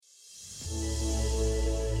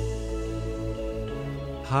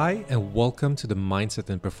Hi, and welcome to the Mindset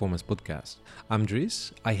and Performance Podcast. I'm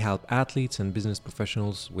Dries. I help athletes and business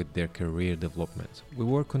professionals with their career development. We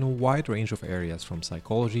work on a wide range of areas from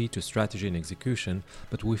psychology to strategy and execution,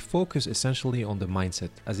 but we focus essentially on the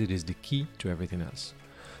mindset as it is the key to everything else.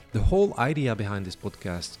 The whole idea behind this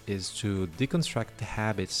podcast is to deconstruct the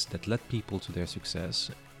habits that led people to their success,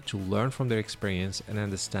 to learn from their experience and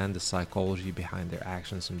understand the psychology behind their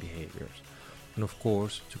actions and behaviors. And of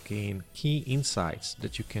course, to gain key insights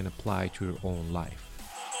that you can apply to your own life.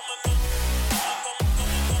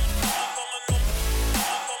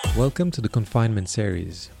 Welcome to the Confinement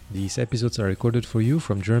series. These episodes are recorded for you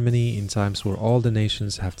from Germany in times where all the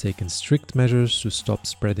nations have taken strict measures to stop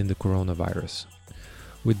spreading the coronavirus.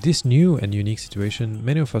 With this new and unique situation,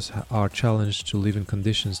 many of us are challenged to live in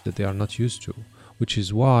conditions that they are not used to, which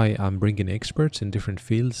is why I'm bringing experts in different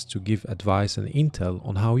fields to give advice and intel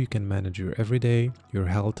on how you can manage your everyday, your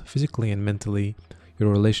health, physically and mentally,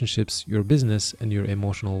 your relationships, your business, and your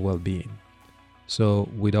emotional well-being. So,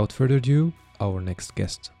 without further ado, our next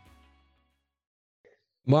guest.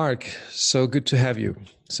 Mark, so good to have you.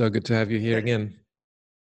 So good to have you here again.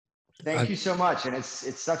 Thank you so much. And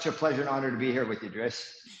it's such a pleasure and honor to be here with you,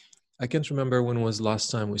 Dries. I can't remember when was the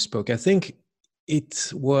last time we spoke. I think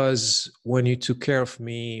it was when you took care of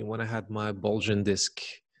me when I had my bulging disc.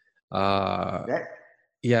 Yeah,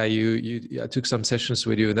 I took some sessions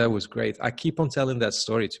with you. That was great. I keep on telling that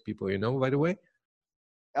story to people, by the way.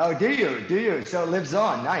 Oh, do you? So it lives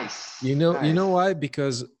on. Nice. You know why?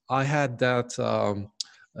 Because I had that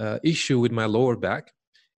issue with my lower back,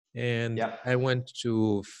 and I went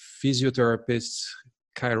to physiotherapists,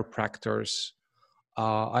 chiropractors.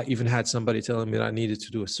 I even had somebody telling me that I needed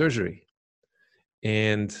to do a surgery.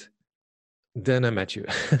 And then I met you.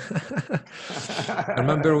 I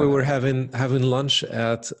remember we were having lunch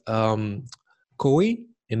at Koi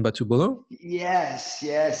in Batu Bolon. Yes.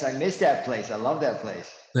 I miss that place. I love that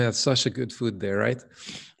place. Yeah, it's such a good food there, right?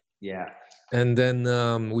 Yeah. And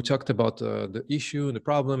then we talked about the issue and the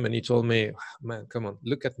problem, and he told me, man, come on,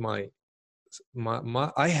 look at my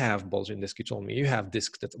I have bulging disc. You told me you have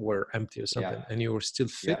discs that were empty or something, and you were still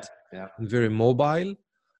fit and very mobile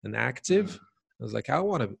and active. Mm-hmm. I was like, I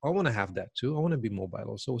want to have that too. I want to be mobile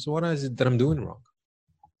also. So what is it that I'm doing wrong?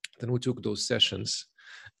 Then we took those sessions,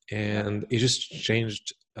 and it just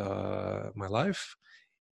changed my life,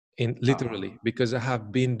 literally, because I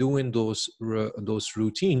have been doing those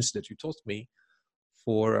routines that you taught me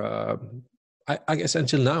for I guess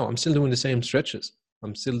until now. I'm still doing the same stretches.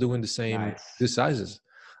 I'm still doing the same exercises,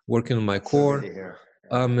 working on my core.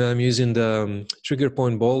 I'm using the trigger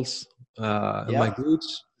point balls in my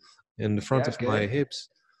glutes, in the front of my hips,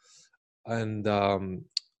 and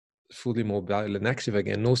fully mobile and active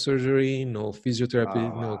again. No surgery, no physiotherapy,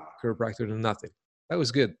 no chiropractor, nothing. That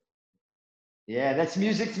was good. Yeah, that's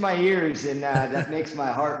music to my ears, and that makes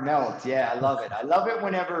my heart melt. Yeah, I love it. I love it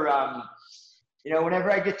whenever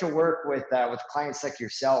whenever I get to work with clients like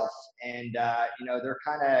yourself, and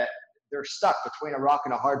they're stuck between a rock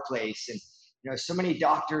and a hard place, and so many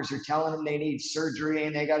doctors are telling them they need surgery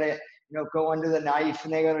and they got to go under the knife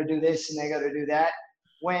and they got to do this and they got to do that.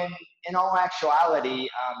 When in all actuality,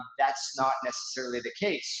 that's not necessarily the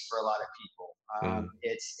case for a lot of people.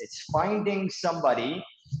 It's finding somebody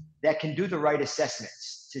that can do the right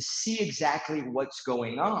assessments to see exactly what's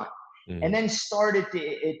going on. And then start at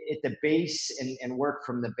the base and work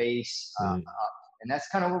from the base up. And that's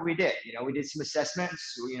kind of what we did. We did some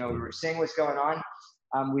assessments. We were seeing what's going on.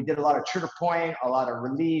 We did a lot of trigger point, a lot of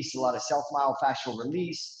release, a lot of self-myofascial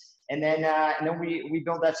release. And then we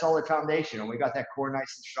built that solid foundation, and we got that core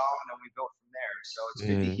nice and strong, and then we built from there. So it's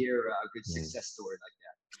good to hear a good success story like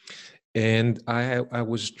that. And I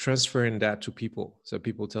was transferring that to people. So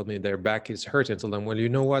people tell me their back is hurting. I tell them, well, you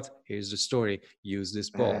know what? Here's the story. Use this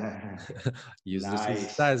ball. Use these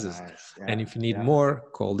exercises. Yeah, and if you need more,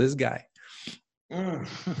 call this guy.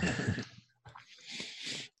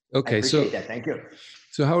 Okay, I appreciate that. Thank you.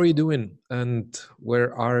 So how are you doing? And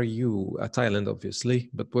where are you? Thailand, obviously,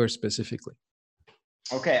 but where specifically?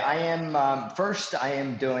 Okay, I am first. I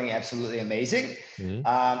am doing absolutely amazing. Mm-hmm.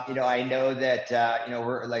 I know that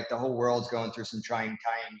we're like the whole world's going through some trying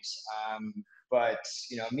times. But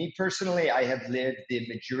me personally, I have lived the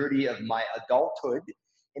majority of my adulthood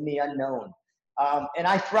in the unknown, and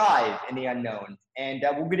I thrive in the unknown. And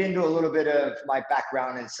we'll get into a little bit of my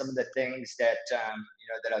background and some of the things that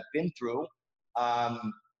that I've been through.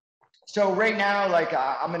 So right now,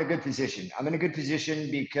 I'm in a good position. I'm in a good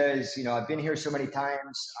position because, I've been here so many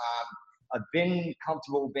times. I've been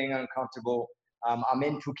comfortable being uncomfortable. I'm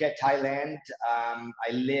in Phuket, Thailand.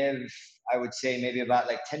 I live, I would say, maybe about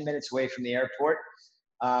 10 minutes away from the airport.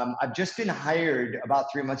 I've just been hired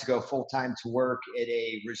about 3 months ago full-time to work at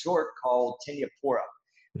a resort called Tenyapura,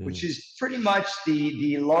 which is pretty much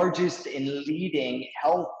the largest and leading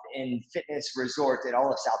health and fitness resort in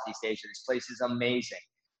all of Southeast Asia. This place is amazing.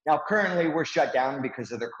 Now, currently we're shut down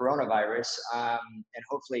because of the coronavirus, and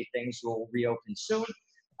hopefully things will reopen soon.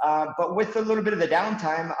 But with a little bit of the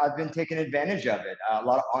downtime, I've been taking advantage of it. A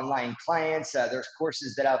lot of online clients, there's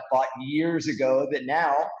courses that I've bought years ago that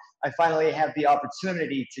now I finally have the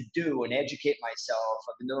opportunity to do and educate myself.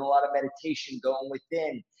 I've been doing a lot of meditation, going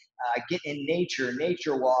within, getting in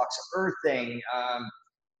nature walks, earthing,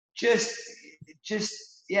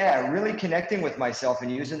 yeah, really connecting with myself and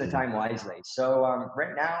using the time wisely. So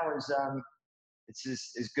right now it's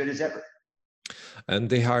as good as ever. And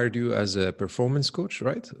they hired you as a performance coach,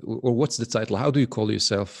 right? Or what's the title? How do you call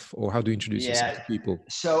yourself, or how do you introduce yourself to people?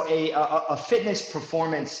 So a fitness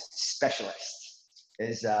performance specialist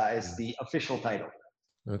is the official title.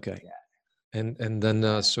 Okay. Yeah. And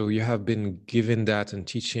then so you have been given that and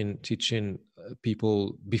teaching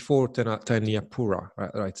people before Tenyapura,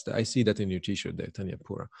 right? I see that in your T-shirt there,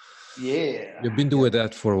 Tenyapura. Yeah. You've been doing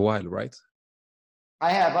that for a while, right?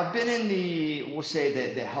 I have. I've been in we'll say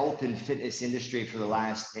the health and fitness industry for the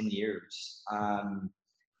last 10 years.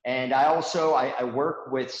 And I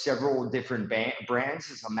work with several different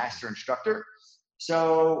brands as a master instructor.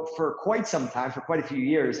 So for quite some time, for quite a few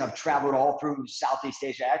years, I've traveled all through Southeast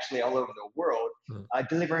Asia, actually all over the world,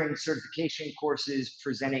 delivering certification courses,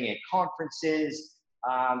 presenting at conferences,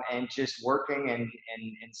 and just working and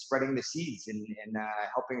spreading the seeds and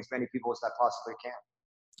helping as many people as I possibly can.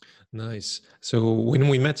 Nice. So when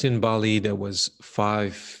we met in Bali, that was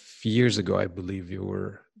 5 years ago, I believe. You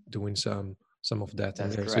were doing some of that.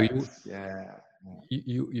 That's in there. Correct. So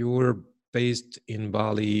you were based in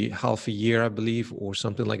Bali half a year, I believe, or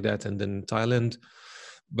something like that, and then Thailand.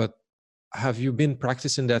 But have you been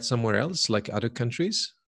practicing that somewhere else, like other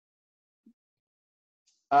countries?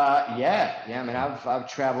 Yeah. I mean, I've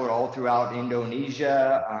traveled all throughout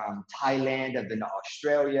Indonesia, Thailand. I've been to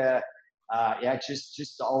Australia. Yeah,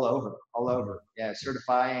 just all over. Yeah,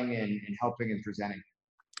 certifying and helping and presenting.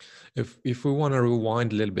 If we want to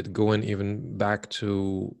rewind a little bit, going even back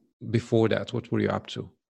to before that, what were you up to?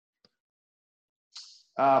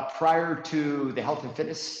 Prior to the health and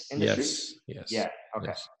fitness industry? Yes. Yeah, okay.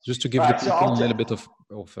 Yes. Just to give the people a little bit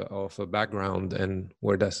of a background and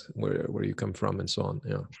where you come from and so on.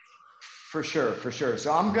 Yeah. For sure.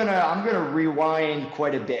 So I'm gonna rewind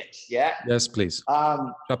quite a bit. Yeah. Yes, please.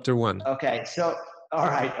 Chapter 1. Okay. So all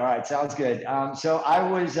right. Sounds good. So I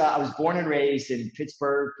was born and raised in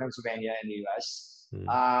Pittsburgh, Pennsylvania, in the U.S.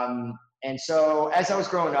 And so as I was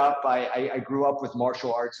growing up, I grew up with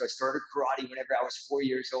martial arts. So I started karate whenever I was 4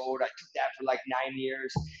 years old. I took that for like 9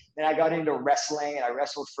 years. Then I got into wrestling, and I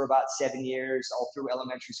wrestled for about 7 years, all through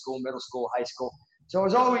elementary school, middle school, high school. So I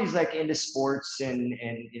was always like into sports and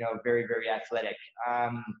very, very athletic.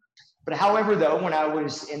 But however, though, when I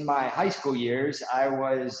was in my high school years, I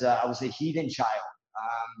was a heathen child.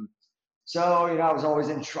 So I was always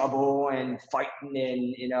in trouble and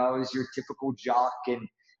fighting, and I was your typical jock,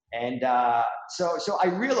 and so I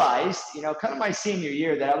realized, kind of my senior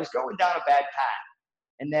year, that I was going down a bad path,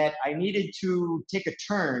 and that I needed to take a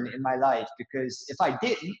turn in my life, because if I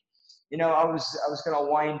didn't, I was going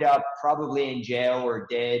to wind up probably in jail or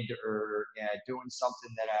dead or doing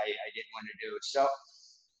something that I didn't want to do. So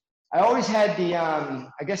I always had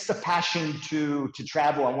the passion to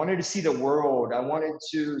travel. I wanted to see the world. I wanted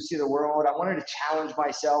to challenge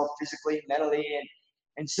myself physically, mentally.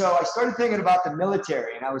 And so I started thinking about the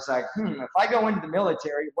military, and I was like, if I go into the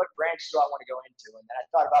military, what branch do I want to go into? And then I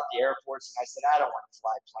thought about the Air Force, and I said, I don't want to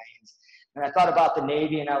fly planes. And I thought about the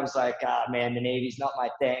Navy, and I was like, man, the Navy's not my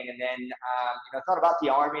thing. And then I thought about the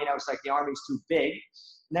Army, and I was like, the Army's too big.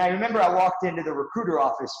 And then I remember I walked into the recruiter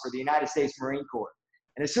office for the United States Marine Corps.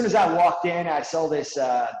 And as soon as I walked in, I saw this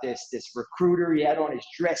recruiter. He had on his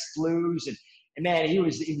dress blues, and man, he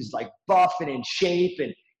was like buff and in shape,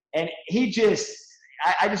 and he just,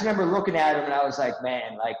 I just remember looking at him, and I was like,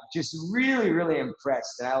 man, like just really, really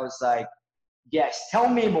impressed. And I was like, yes, tell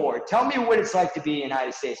me more. Tell me what it's like to be a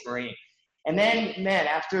United States Marine. And then, man,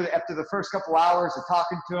 after the first couple hours of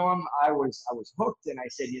talking to him, I was hooked, and I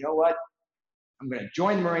said, you know what? I'm going to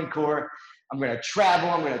join the Marine Corps. I'm going to travel.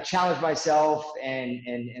 I'm going to challenge myself, and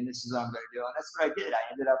this is what I'm going to do. And that's what I did. I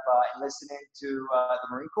ended up enlisting into the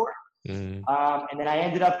Marine Corps. And then I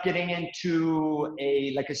ended up getting into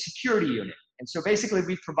a security unit. And so basically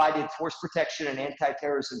we provided force protection and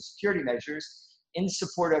anti-terrorism security measures in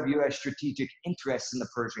support of U.S. strategic interests in the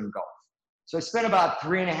Persian Gulf. So I spent about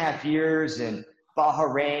 3.5 years, and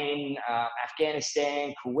Bahrain,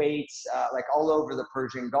 Afghanistan, Kuwait, like all over the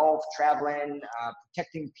Persian Gulf, traveling,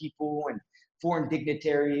 protecting people and foreign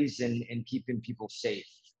dignitaries and keeping people safe.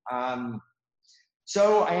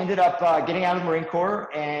 So I ended up getting out of the Marine Corps,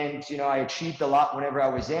 and I achieved a lot whenever I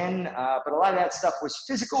was in, but a lot of that stuff was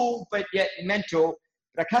physical, but yet mental.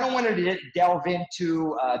 But I kind of wanted to delve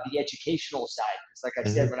into the educational side, because like I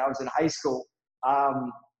said, when I was in high school,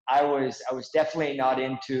 I was definitely not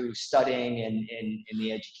into studying in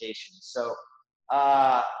the education. So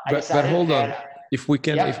I decided. But hold on, if we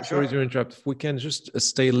can, Sure. sorry to interrupt, if we can just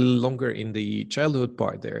stay a little longer in the childhood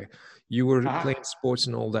part there. You were playing sports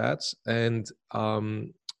and all that, and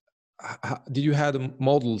did you have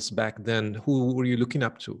models back then? Who were you looking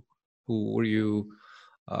up to? Who were you?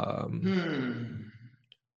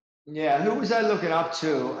 Yeah, who was I looking up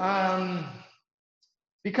to?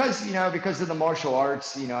 Because of the martial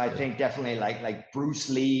arts, I think definitely like Bruce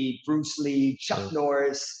Lee, Chuck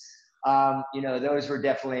Norris. Those were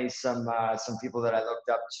definitely some people that I looked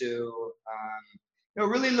up to.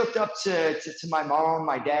 Really looked up to my mom,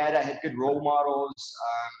 my dad. I had good role models.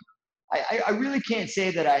 I really can't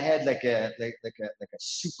say that I had like a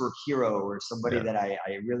superhero or somebody that I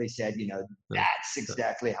really said, that's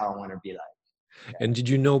exactly how I want to be like. Yeah. And did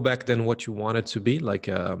you know back then what you wanted to be? Like,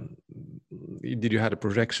 did you have a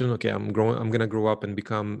projection? Okay, I'm gonna grow up and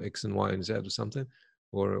become X and Y and Z or something,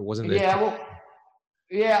 or wasn't it? I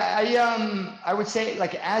would say,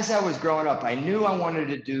 like, as I was growing up, I knew I wanted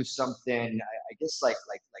to do something, I guess like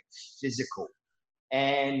physical.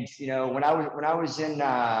 And when I was in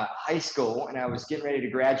high school and I was getting ready to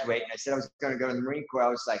graduate, and I said I was going to go to the Marine Corps, I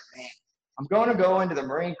was like, man, I'm going to go into the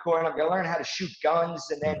Marine Corps and I'm going to learn how to shoot guns,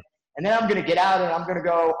 and then I'm going to get out and I'm going to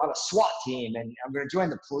go on a SWAT team and I'm going to join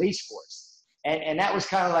the police force. And that was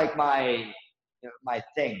kind of like my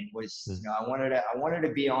thing was, I wanted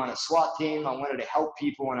to be on a SWAT team. I wanted to help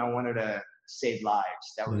people and I wanted to save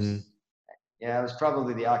lives. That was, it was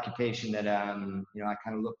probably the occupation that, I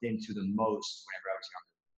kind of looked into the most whenever I was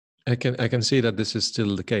younger. I can see that this is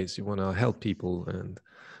still the case. You want to help people and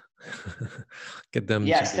get them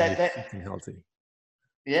to be healthy.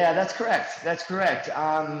 Yeah, that's correct. That's correct.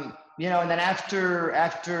 And then after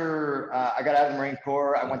I got out of the Marine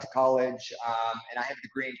Corps, I went to college, and I have a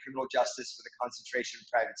degree in criminal justice with a concentration in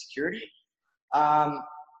private security.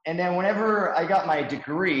 And then whenever I got my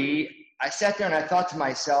degree, I sat there and I thought to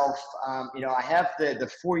myself, I have the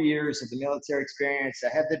 4 years of the military experience. I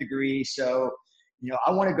have the degree, so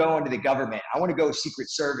I want to go into the government. I want to go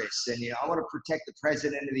Secret Service, and I want to protect the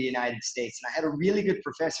President of the United States. And I had a really good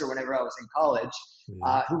professor whenever I was in college,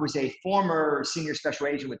 who was a former senior special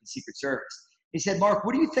agent with the Secret Service. He said, Mark,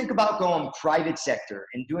 what do you think about going private sector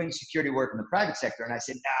and doing security work in the private sector? And I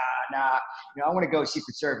said, nah, I want to go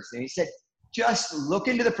Secret Service. And he said, just look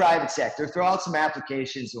into the private sector, throw out some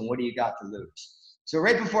applications, and what do you got to lose? So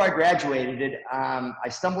right before I graduated, I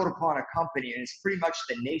stumbled upon a company, and it's pretty much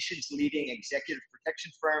the nation's leading executive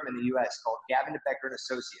protection firm in the U.S. called Gavin DeBecker &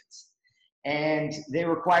 Associates. And they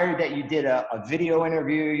required that you did a video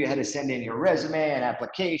interview. You had to send in your resume and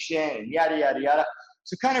application and yada, yada, yada.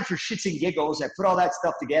 So kind of for shits and giggles, I put all that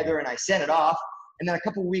stuff together and I sent it off. And then a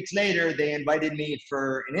couple of weeks later, they invited me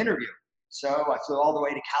for an interview. So I flew all the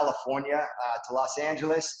way to California, to Los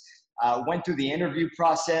Angeles. Went through the interview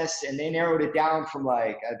process, and they narrowed it down from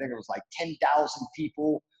I think it was 10,000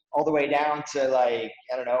 people all the way down to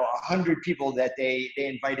 100 people that they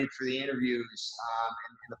invited for the interviews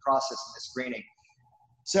in the process of the screening.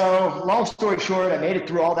 So long story short, I made it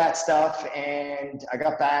through all that stuff, and I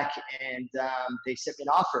got back, and they sent me an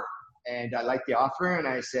offer, and I liked the offer, and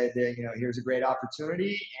I said, here's a great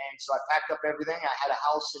opportunity. And so I packed up everything. I had a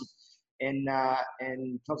house in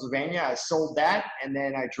Pennsylvania. I sold that, and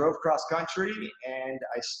then I drove cross country and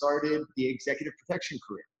I started the executive protection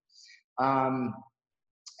career.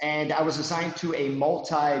 And I was assigned to a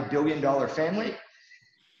multi-billion-dollar family.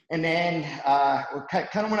 And then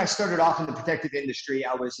kind of when I started off in the protective industry,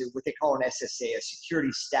 I was what they call an SSA, a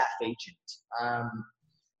security staff agent.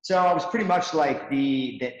 So I was pretty much like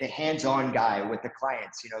the hands-on guy with the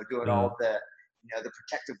clients, doing all the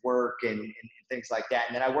protective work and things like that.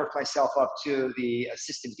 And then I worked myself up to the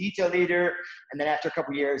assistant detail leader. And then after a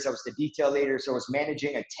couple of years, I was the detail leader. So I was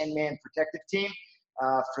managing a 10-man protective team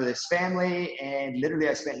for this family. And literally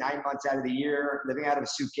I spent 9 months out of the year living out of a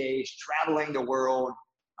suitcase, traveling the world,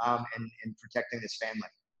 and protecting this family.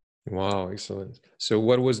 Wow, excellent. So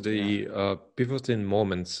what was the pivoting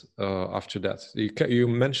moments after that? You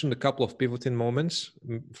mentioned a couple of pivoting moments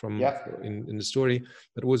from in the story,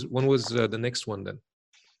 but when was the next one then?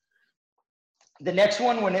 The next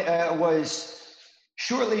one when it was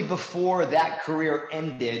shortly before that career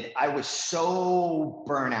ended, I was so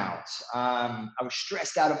burnout. I was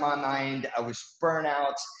stressed out of my mind. I was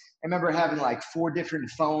burnout. I remember having like 4 different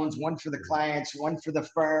phones, one for the clients, one for the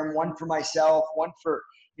firm, one for myself, one for,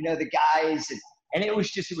 the guys. And it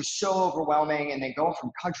was so overwhelming. And then going from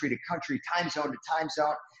country to country, time zone to time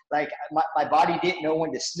zone, like my body didn't know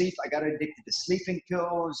when to sleep. I got addicted to sleeping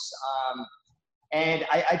pills. And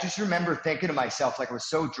I just remember thinking to myself, like I was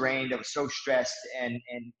so drained, I was so stressed, and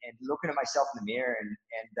looking at myself in the mirror,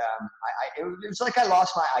 it was like I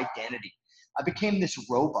lost my identity. I became this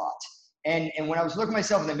robot. And when I was looking at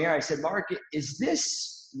myself in the mirror, I said, Mark, is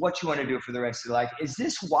this what you want to do for the rest of your life? Is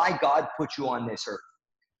this why God put you on this earth?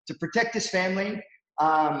 To protect his family?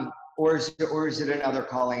 Or is it another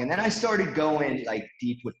calling? And then I started going like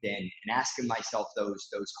deep within and asking myself those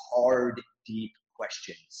hard, deep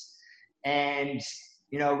questions. And,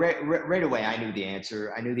 right away, I knew the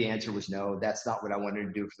answer. I knew the answer was no. That's not what I wanted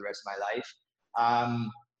to do for the rest of my life.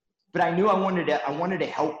 But I knew I wanted to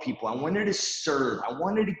help people. I wanted to serve. I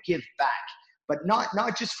wanted to give back, but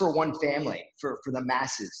not just for one family, for the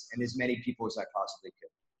masses and as many people as I possibly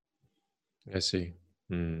could. I see.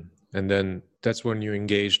 And then that's when you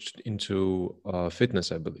engaged into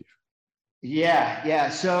fitness, I believe. Yeah.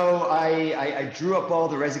 So I drew up all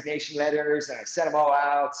the resignation letters and I sent them all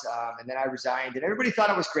out. And then I resigned and everybody thought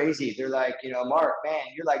I was crazy. They're like, Mark, man,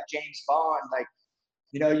 you're like James Bond. Like,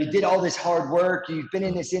 you did all this hard work. You've been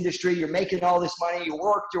in this industry. You're making all this money. You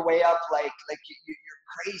worked your way up. Like you're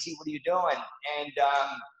crazy. What are you doing? And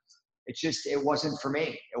it wasn't for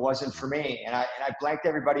me. It wasn't for me. And I blanked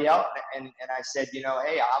everybody out. And I said, hey,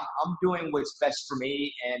 I'm doing what's best for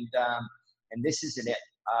me. And this isn't it.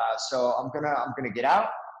 So I'm gonna get out.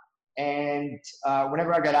 And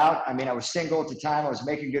whenever I got out, I was single at the time. I was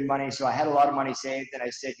making good money, so I had a lot of money saved. And I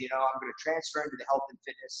said, I'm going to transfer into the health and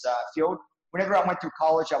fitness field. Whenever I went through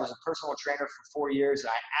college, I was a personal trainer for 4 years. And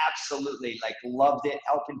I absolutely loved it,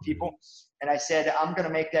 helping people. And I said, I'm going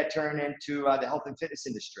to make that turn into the health and fitness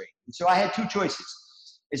industry. And so I had 2 choices.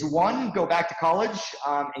 Is one, go back to college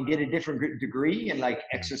and get a different degree in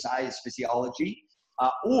exercise physiology.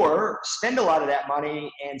 Or spend a lot of that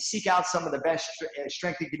money and seek out some of the best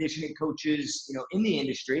strength and conditioning coaches, in the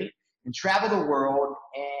industry, and travel the world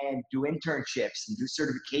and do internships and do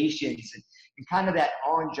certifications and kind of that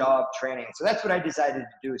on-job training. So that's what I decided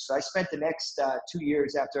to do. So I spent the next 2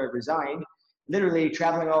 years after I resigned, literally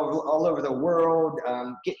traveling all over the world,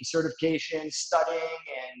 getting certifications, studying,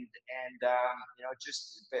 and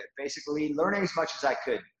just basically learning as much as I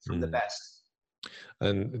could from the best.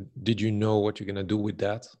 And did you know what you're going to do with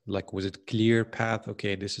that? Was it clear path?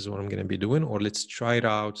 Okay, this is what I'm going to be doing, or let's try it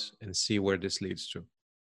out and see where this leads to.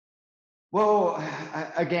 Well,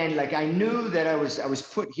 again, I knew that I was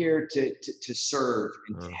put here to serve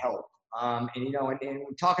and to help. And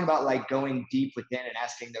we're talking about going deep within and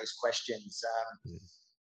asking those questions.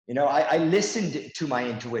 I listened to my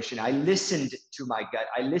intuition. I listened to my gut.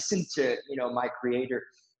 I listened to, my creator.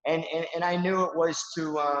 And I knew it was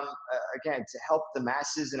to again, to help the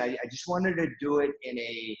masses, and I just wanted to do it in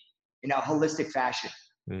a holistic fashion.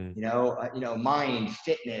 Mind,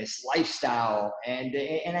 fitness, lifestyle, and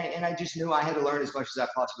I just knew I had to learn as much as I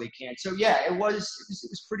possibly can. So yeah, it was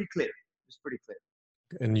pretty clear. It was pretty clear.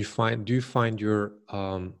 And do you find your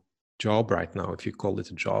job right now, if you call it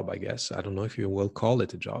a job, I guess, I don't know if you will call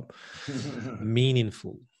it a job,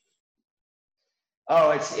 meaningful?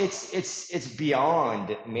 Oh, it's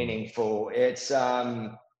beyond meaningful. It's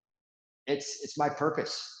my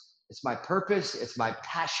purpose. It's my purpose. It's my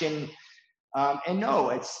passion. And no,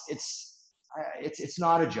 it's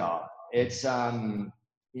not a job. It's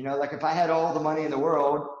if I had all the money in the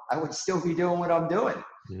world, I would still be doing what I'm doing.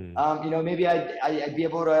 Maybe I'd be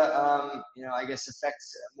able to I guess affect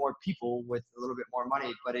more people with a little bit more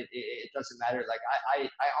money, but it doesn't matter. I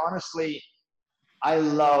honestly, I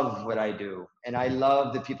love what I do, and I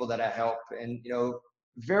love the people that I help. And,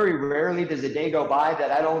 very rarely does a day go by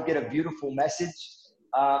that I don't get a beautiful message,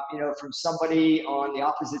 from somebody on the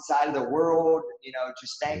opposite side of the world,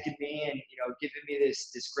 just thanking me and, giving me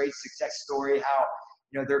this great success story, how,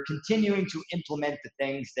 they're continuing to implement the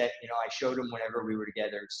things that, I showed them whenever we were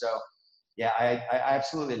together. So yeah, I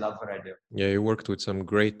absolutely love what I do. Yeah, you worked with some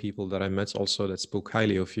great people that I met also that spoke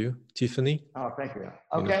highly of you. Tiffany. Oh, thank you.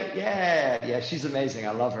 Okay. Yeah. She's amazing.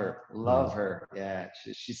 I love her. Love her. Yeah.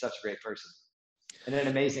 She's such a great person and an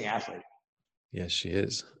amazing athlete. Yes, she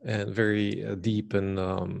is. And very deep and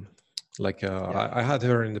I had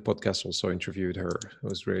her in the podcast, also interviewed her. It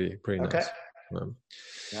was pretty nice.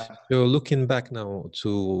 So looking back now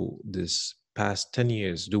to this past 10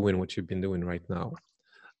 years doing what you've been doing right now,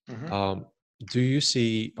 do you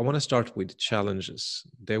see, I want to start with challenges.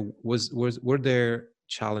 Were there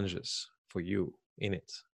challenges for you in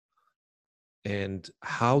it? And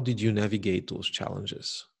how did you navigate those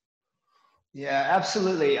challenges? Yeah,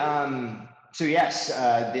 absolutely. So yes,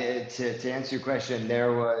 to answer your question,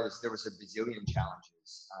 there was a bazillion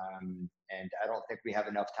challenges, and I don't think we have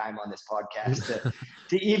enough time on this podcast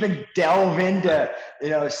to even delve into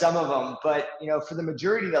some of them. But for the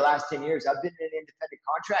majority of the last 10 years, I've been an independent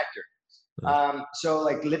contractor. So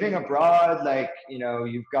like living abroad, like,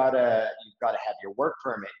 you've got to have your work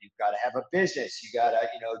permit, you've got to have a business, you got to,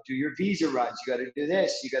 do your visa runs, you got to do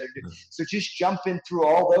this, you got to do, so just jumping through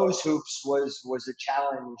all those hoops was a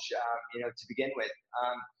challenge, to begin with.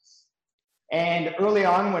 And early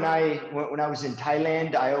on, when I was in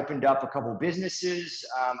Thailand, I opened up a couple businesses.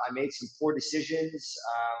 I made some poor decisions,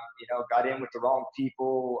 got in with the wrong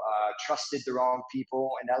people, trusted the wrong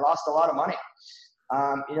people, and I lost a lot of money.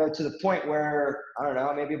 To the point where, I don't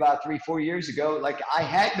know, maybe about 3-4 years ago, like I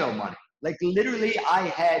had no money. Like literally I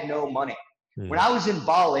had no money. When I was in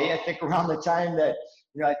Bali, I think around the time that,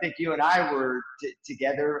 I think you and I were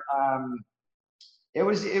together, it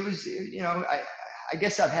was, I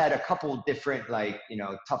guess I've had a couple different, like,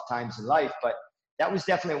 tough times in life, but that was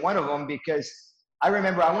definitely one of them, because I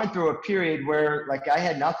remember I went through a period where like I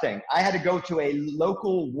had nothing. I had to go to a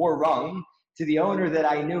local warung, to the owner that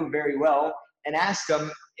I knew very well, and ask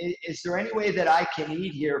them, is there any way that I can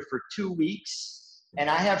eat here for 2 weeks, and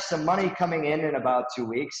I have some money coming in about 2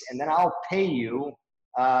 weeks, and then I'll pay you,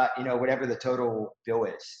 whatever the total bill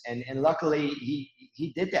is. And luckily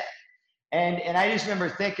he did that. And I just remember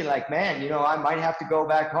thinking like, man, I might have to go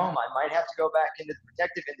back home. I might have to go back into the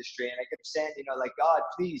protective industry. And I kept saying, like, God,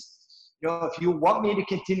 please, if you want me to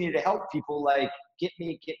continue to help people, like, get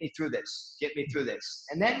me through this,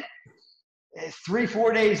 And then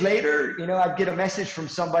 3-4 days later, I'd get a message from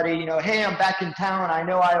somebody, hey, I'm back in town. I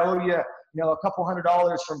know I owe you, a couple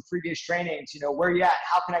 $100 from previous trainings. Where are you at?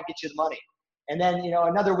 How can I get you the money? And then,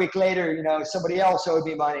 another week later, somebody else owed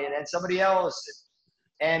me money, and then somebody else.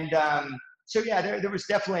 And so yeah, there was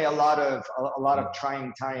definitely a lot of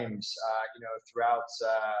trying times, throughout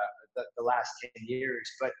the last 10 years.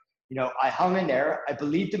 But I hung in there. I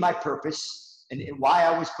believed in my purpose and why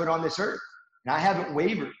I was put on this earth, and I haven't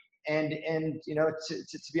wavered. And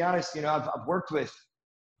to be honest, I've worked with,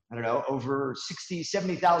 I don't know, over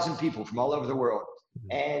 70,000 people from all over the world,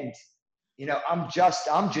 and I'm just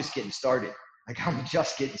getting started. Like I'm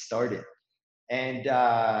just getting started, and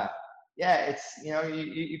yeah, it's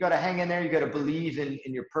you got to hang in there. You got to believe in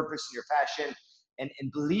your purpose and your passion,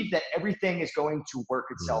 and believe that everything is going to work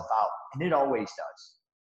itself out, and it always does.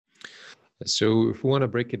 So if we want to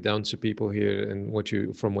break it down to people here, and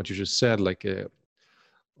from what you just said, like.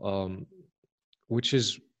 Which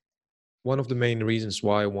is one of the main reasons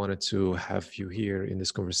why I wanted to have you here in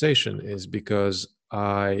this conversation, is because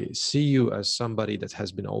I see you as somebody that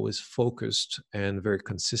has been always focused and very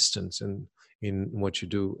consistent in what you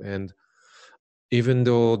do. And even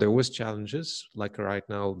though there was challenges, like right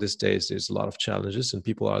now, these days, there's a lot of challenges and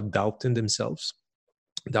people are doubting themselves,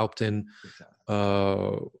 doubting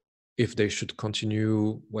if they should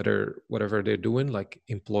continue whatever they're doing, like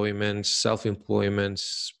employment, self-employment,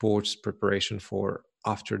 sports preparation for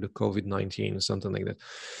after the COVID-19, something like that.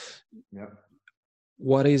 Yeah.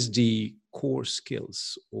 What is the core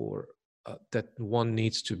skills or that one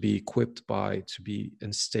needs to be equipped by to be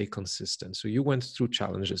and stay consistent? So you went through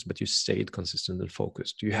challenges, but you stayed consistent and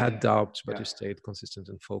focused. You had doubts, but you stayed consistent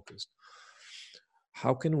and focused.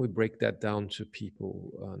 How can we break that down to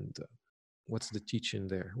people, and what's the teaching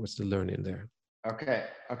there? What's the learning there? Okay.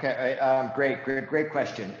 Great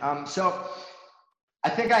question. So I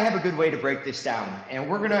think I have a good way to break this down,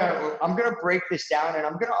 and I'm gonna break this down, and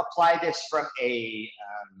I'm gonna apply this from a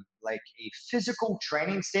physical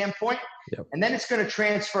training standpoint, and then it's gonna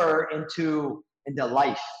transfer into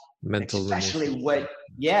life, mental, especially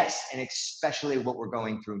what we're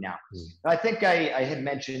going through now. I think I had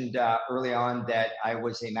mentioned early on that I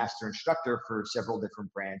was a master instructor for several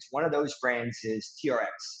different brands. One of those brands is TRX,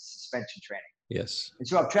 suspension training. Yes. And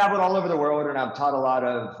so I've traveled all over the world, and I've taught a lot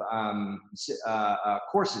of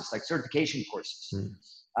courses, like certification courses.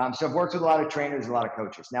 So I've worked with a lot of trainers, a lot of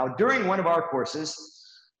coaches. Now, during one of our courses,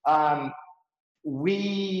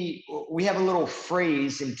 we have a little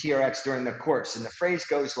phrase in TRX during the course, and the phrase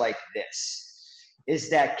goes like this, is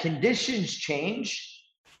that conditions change,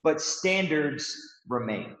 but standards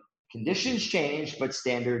remain. Conditions change, but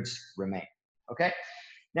standards remain. Okay?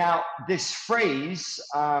 Now, this phrase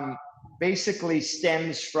basically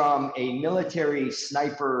stems from a military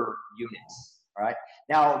sniper unit. All right.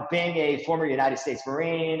 Now, being a former United States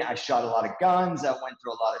Marine, I shot a lot of guns. I went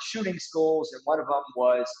through a lot of shooting schools, and one of them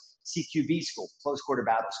was CQB school, close quarter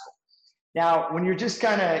battle school. Now, when you're just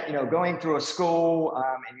kind of, going through a school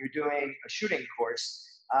and you're doing a shooting course,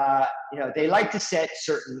 they like to set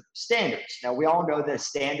certain standards. Now, we all know that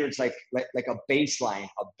standards like a baseline,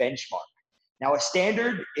 a benchmark. Now, a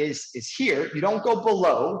standard is here. You don't go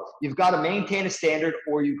below. You've got to maintain a standard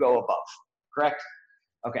or you go above, correct?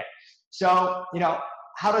 Okay. So,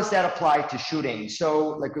 how does that apply to shooting? So,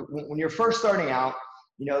 like when you're first starting out,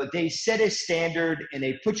 they set a standard and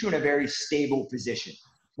they put you in a very stable position.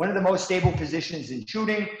 One of the most stable positions in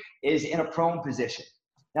shooting is in a prone position.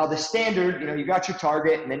 Now, the standard, you got your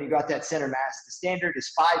target and then you got that center mass. The standard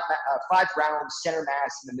is five rounds center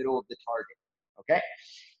mass in the middle of the target, okay?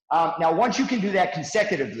 Now, once you can do that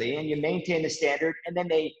consecutively and you maintain the standard, and then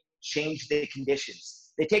they change the conditions.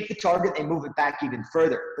 They take the target, they move it back even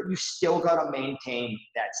further, but you still got to maintain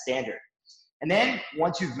that standard. And then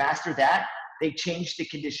once you've mastered that, they change the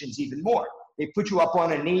conditions even more. They put you up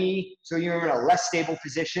on a knee, so you're in a less stable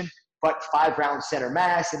position, but 5 round center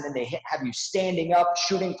mass, and then they have you standing up,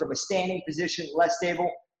 shooting from a standing position, less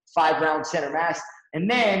stable, 5 round center mass.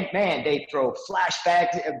 And then, man, they throw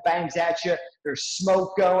flashbacks, bangs at you. There's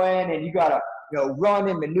smoke going, and you got to run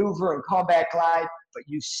and maneuver and combat glide, but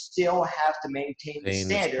you still have to maintain the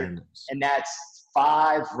standard, and that's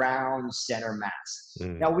 5 round center mass.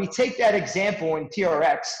 Now, we take that example in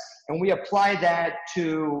TRX, and we apply that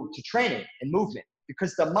to training and movement,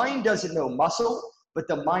 because the mind doesn't know muscle, but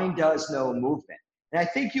the mind does know movement. And I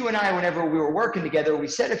think you and I, whenever we were working together, we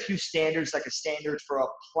set a few standards, like a standard for a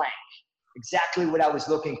plank. Exactly what I was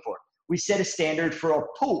looking for. We set a standard for a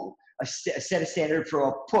pull, set a standard for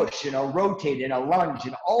a push, rotate and a lunge,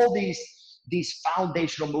 and all these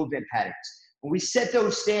foundational movement patterns. And we set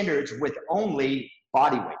those standards with only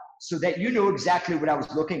body weight, so that you knew exactly what I was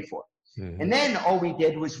looking for. And then all we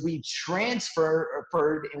did was we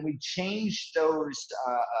transferred and we changed those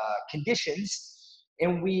conditions,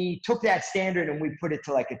 and we took that standard and we put it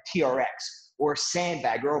to like a TRX or a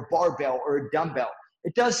sandbag or a barbell or a dumbbell.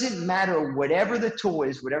 It doesn't matter, whatever the tool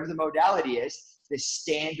is, whatever the modality is, the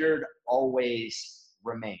standard always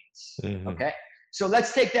remains, okay? So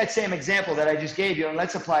let's take that same example that I just gave you and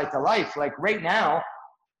let's apply it to life. Like right now,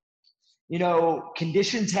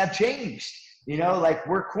 conditions have changed. Like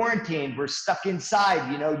we're quarantined, we're stuck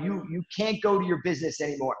inside, you can't go to your business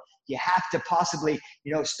anymore. You have to possibly,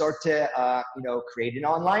 start to, create an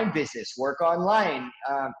online business, work online.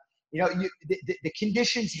 The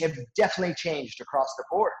conditions have definitely changed across the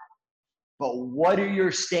board, but what are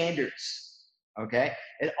your standards? Okay.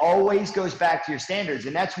 It always goes back to your standards.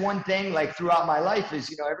 And that's one thing, like throughout my life is,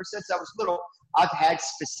 ever since I was little, I've had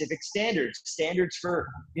specific standards for,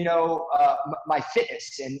 my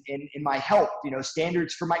fitness and my health,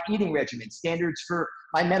 standards for my eating regimen, standards for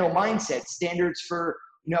my mental mindset, standards for,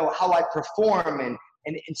 how I perform.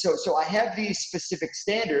 And so I have these specific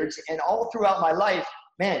standards, and all throughout my life,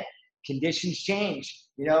 man, conditions change,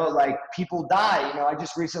 like people die. I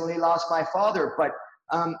just recently lost my father, but,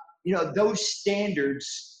 those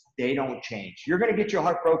standards, they don't change. You're going to get your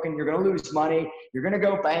heart broken. You're going to lose money. You're going to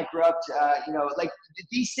go bankrupt. Like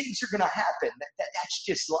these things are going to happen. That's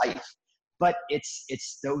just life. But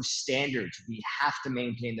it's those standards. We have to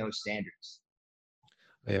maintain those standards.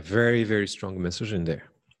 I have very, very strong message in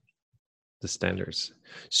there. The standards.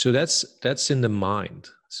 So that's in the mind.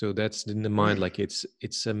 So that's in the mind. Like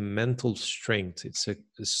it's a mental strength. It's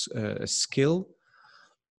a skill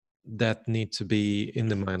that need to be in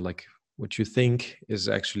the mind. Like what you think is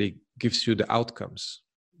actually gives you the outcomes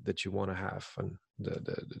that you want to have, and the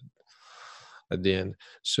at the end.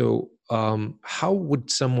 So how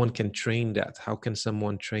would someone can train that? How can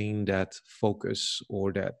someone train that focus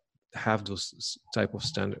or that have those type of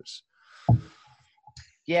standards?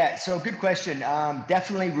 Yeah, so good question.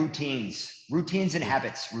 Definitely routines and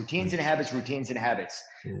habits.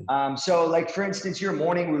 So like, for instance, your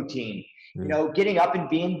morning routine, getting up and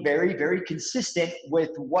being very, very consistent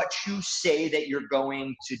with what you say that you're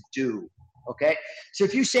going to do. Okay. So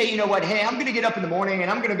if you say, hey, I'm going to get up in the morning and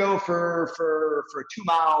I'm going to go for a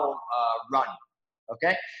 2-mile run.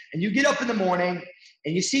 Okay. And you get up in the morning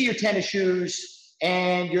and you see your tennis shoes,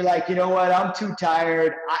 and you're like, you know what? I'm too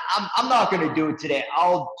tired. I'm not going to do it today.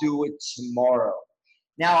 I'll do it tomorrow.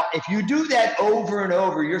 Now, if you do that over and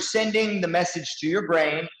over, you're sending the message to your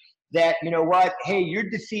brain that, you know what? Hey,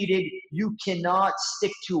 you're defeated. You cannot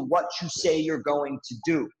stick to what you say you're going to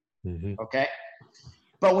do. Okay.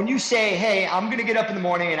 But when you say, hey, I'm going to get up in the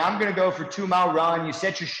morning and I'm going to go for a 2-mile run, you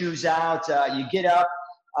set your shoes out, you get up,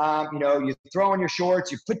 you throw on your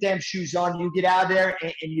shorts, you put them shoes on, you get out there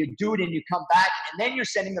and you do it, and you come back, And then you're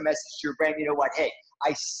sending a message to your brain, you know what, hey,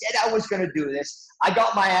 I said I was going to do this. I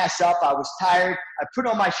got my ass up. I was tired. I put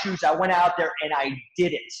on my shoes. I went out there and I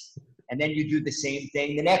did it. And then you do the same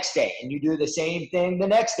thing the next day, and you do the same thing the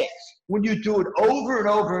next day. When you do it over and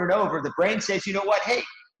over and over, the brain says, you know what, hey,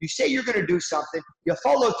 you say you're going to do something, you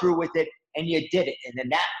follow through with it, and you did it. And then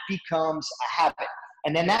that becomes a habit.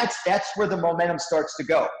 And then that's where the momentum starts to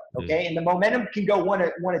go, okay? And the momentum can go one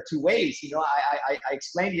of two ways. You know, I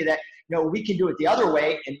explained to you that, you know, we can do it the other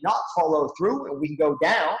way and not follow through, and we can go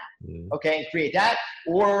down, okay, and create that,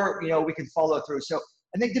 or, you know, we can follow through. So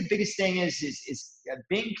I think the biggest thing is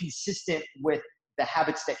being consistent with the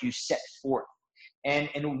habits that you set forth.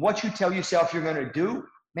 And what you tell yourself you're going to do,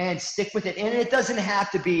 man, stick with it. And it doesn't have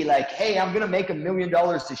to be like, hey, I'm going to make $1 million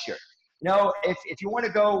this year. You know, if you want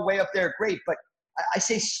to go way up there, great. But I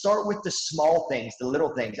say start with the small things, the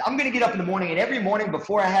little things. I'm going to get up in the morning, and every morning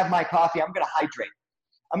before I have my coffee, I'm going to hydrate.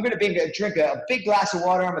 I'm going to drink a big glass of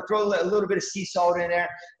water. I'm going to throw a little bit of sea salt in there.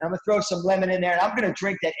 And I'm going to throw some lemon in there. And I'm going to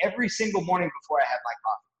drink that every single morning before I have my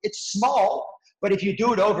coffee. It's small, but if you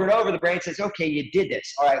do it over and over, the brain says, okay, you did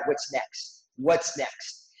this. All right, what's next? What's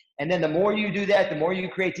next? And then the more you do that, the more you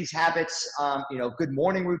create these habits, you know, good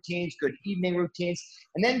morning routines, good evening routines,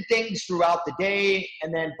 and then things throughout the day.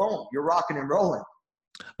 And then boom, you're rocking and rolling.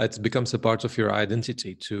 It becomes a part of your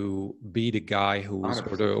identity to be the guy who's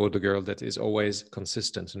or the girl that is always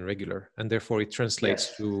consistent and regular. And therefore it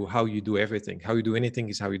translates to how you do everything. How you do anything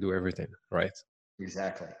is how you do everything, right?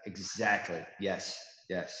 Exactly. Yes.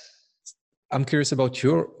 I'm curious about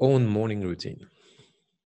your own morning routine.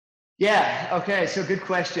 Yeah. Okay. So good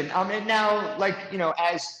question. And now, like, you know,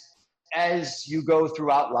 as you go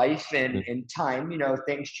throughout life and in time, you know,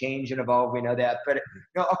 things change and evolve. We know that. But, you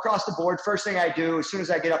know, across the board, first thing I do as soon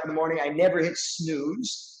as I get up in the morning, I never hit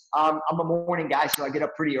snooze. I'm a morning guy, so I get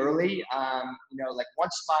up pretty early. You know, like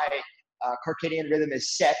once my circadian rhythm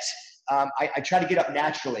is set, I try to get up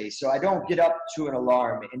naturally. So I don't get up to an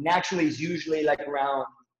alarm. And naturally is usually like around,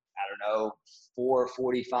 I don't know,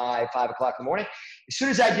 4:45, 5 o'clock in the morning. As soon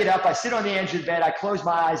as I get up, I sit on the edge of the bed, I close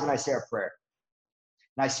my eyes, and I say a prayer.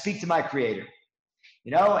 And I speak to my creator,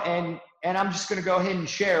 you know, and I'm just going to go ahead and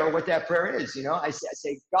share what that prayer is. You know, I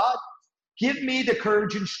say, God, give me the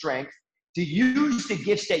courage and strength to use the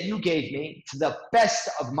gifts that you gave me to the best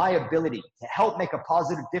of my ability to help make a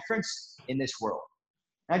positive difference in this world.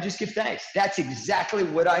 And I just give thanks. That's exactly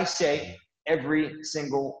what I say every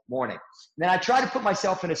single morning. And then I try to put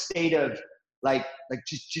myself in a state of like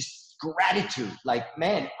just gratitude. Like,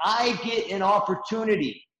 man, I get an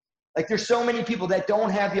opportunity. Like there's so many people that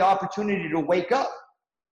don't have the opportunity to wake up.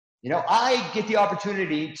 You know, I get the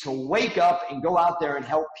opportunity to wake up and go out there and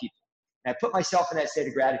help people. And I put myself in that state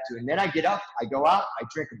of gratitude. And then I get up, I go out, I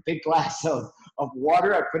drink a big glass of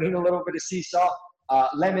water. I put in a little bit of sea salt,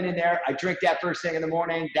 lemon in there. I drink that first thing in the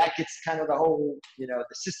morning. That gets kind of the whole, you know,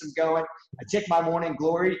 the system going. I take my morning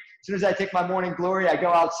glory. As soon as I take my morning glory, I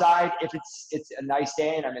go outside. If it's a nice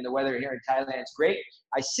day and I'm in the weather here in Thailand, it's great.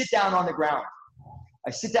 I sit down on the ground.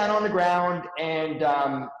 And,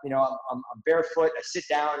 you know, I'm barefoot. I sit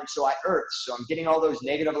down, and so I earth. So I'm getting all those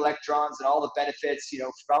negative electrons and all the benefits, you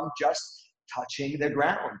know, from just touching the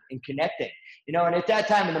ground and connecting. You know, and at that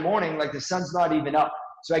time in the morning, like the sun's not even up.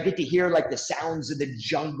 So I get to hear like the sounds of the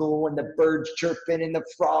jungle and the birds chirping and the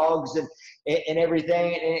frogs and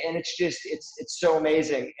everything. And it's just, it's so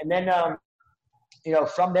amazing. And then, you know,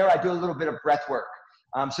 from there, I do a little bit of breath work.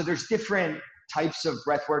 So there's different types of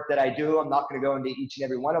breath work that I do. I'm not going to go into each and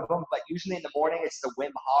every one of them, but usually in the morning, it's the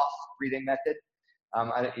Wim Hof breathing method.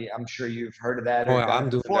 I'm sure you've heard of that. Oh, I'm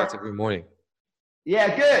doing that every morning.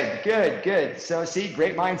 Yeah, good. So see,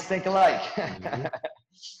 great minds think alike.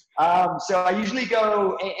 So I usually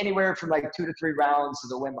go anywhere from like 2 to 3 rounds of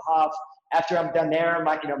the Wim Hof. After I'm done there,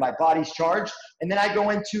 my body's charged, and then I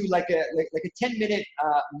go into like a 10-minute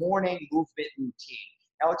morning movement routine.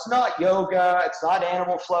 Now, it's not yoga, it's not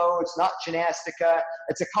animal flow, it's not gymnastica.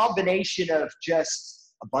 It's a combination of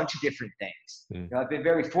just a bunch of different things. You know, I've been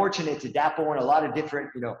very fortunate to dabble in a lot of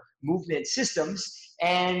different, you know, movement systems.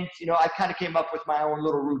 And, you know, I kind of came up with my own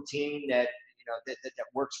little routine that, you know, that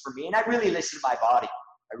works for me. And I really listen to my body.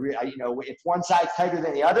 You know, if one side's tighter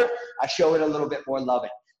than the other, I show it a little bit more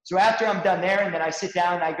loving. So after I'm done there, and then I sit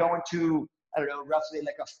down and I go into, I don't know, roughly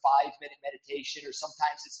like a 5-minute meditation, or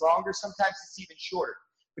sometimes it's longer, sometimes it's even shorter.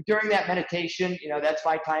 But during that meditation, you know, that's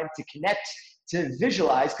my time to connect, to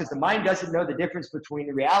visualize, because the mind doesn't know the difference between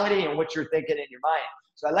the reality and what you're thinking in your mind.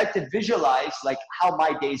 So I like to visualize like how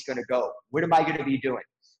my day's going to go. What am I going to be doing?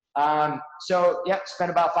 So yeah, spend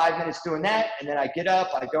about 5 minutes doing that. And then I get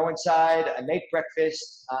up, I go inside, I make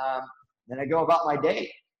breakfast, then I go about my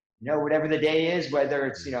day. whatever the day is, whether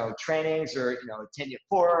it's, trainings or, 10 to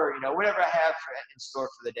 4, or, whatever I have in store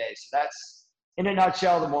for the day. So that's, in a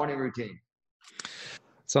nutshell, the morning routine.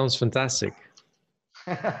 Sounds fantastic.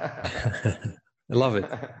 I love it.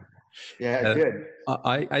 Yeah, good.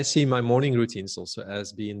 I see my morning routines also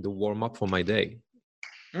as being the warm-up for my day.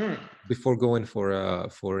 Before going for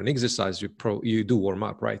an exercise, you do warm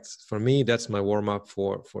up, right? For me, that's my warm up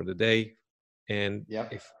for the day. And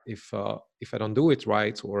if I don't do it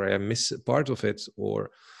right, or I miss part of it, or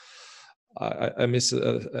I miss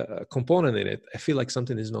a component in it, I feel like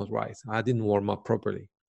something is not right. I didn't warm up properly,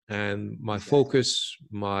 and my focus,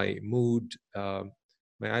 my mood,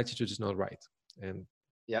 my attitude is not right. And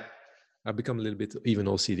I've become a little bit even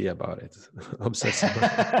OCD about it, obsessive.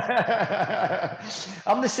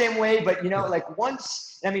 I'm the same way, but like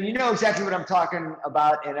once, I mean, exactly what I'm talking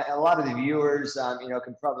about, and a lot of the viewers,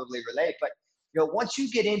 can probably relate. But once you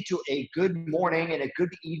get into a good morning and a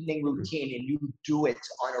good evening routine, and you do it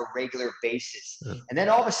on a regular basis, and then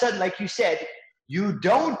all of a sudden, like you said, you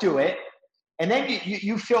don't do it, and then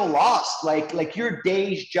you feel lost. Like your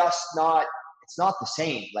day's just not. It's not the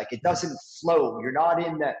same. Like it doesn't flow. You're not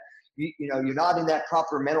in the. You're not in that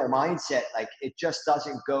proper mental mindset. Like it just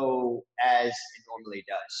doesn't go as it normally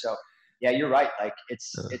does. So yeah, you're right. Like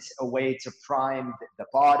it's a way to prime the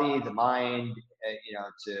body, the mind,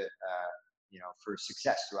 for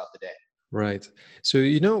success throughout the day. Right.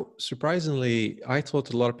 So, surprisingly, I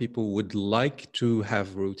thought a lot of people would like to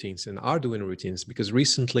have routines and are doing routines, because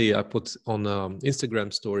recently I put on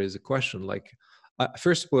Instagram stories a question like,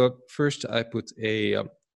 first I put a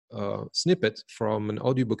snippet from an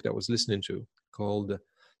audiobook that I was listening to called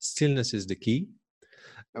Stillness is the Key.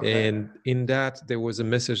 Okay. And in that, there was a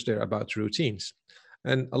message there about routines.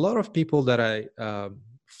 And a lot of people that I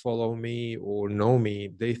follow me or know me,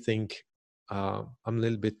 they think I'm a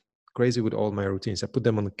little bit crazy with all my routines. I put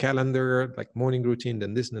them on the calendar, like morning routine,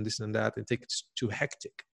 then this and this and that, and think it's too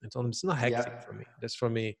hectic. I told them it's not hectic for me. That's for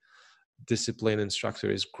me. Discipline and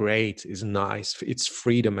structure is great, is nice. It's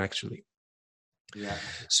freedom, actually. Yeah.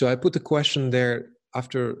 So I put the question there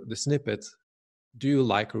after the snippet: do you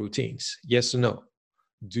like routines? Yes or no?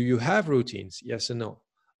 Do you have routines? Yes or no?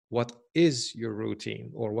 What is your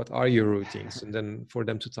routine, or what are your routines? And then for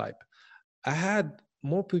them to type. I had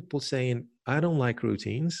more people saying, I don't like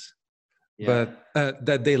routines, but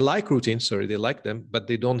that they like routines. Sorry, they like them, but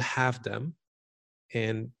they don't have them.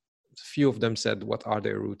 And a few of them said, what are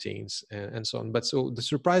their routines, and so on. But so the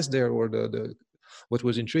surprise there, or the what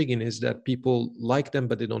was intriguing, is that people like them,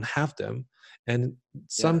 but they don't have them. And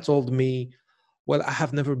some told me, well, I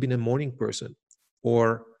have never been a morning person,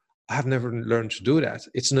 or I have never learned to do that.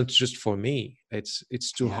 It's not just for me.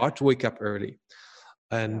 It's too hard to wake up early.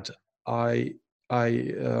 And I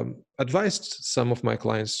advised some of my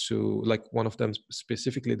clients to, like one of them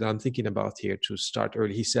specifically that I'm thinking about here, to start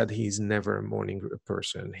early. He said he's never a morning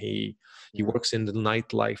person. He works in the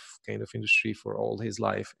nightlife kind of industry for all his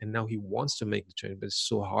life, and now he wants to make the change, but it's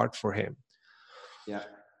so hard for him. Yeah.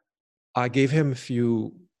 I gave him a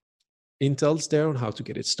few intels there on how to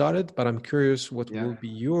get it started, but I'm curious, what will be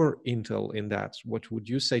your intel in that? What would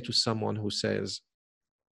you say to someone who says,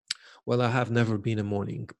 well, I have never been a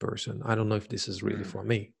morning person. I don't know if this is really for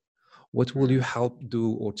me. What will you help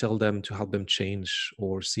do or tell them to help them change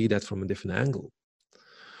or see that from a different angle?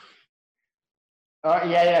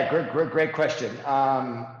 Great question.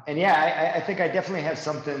 And I think I definitely have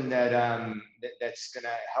something that that's going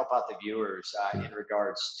to help out the viewers in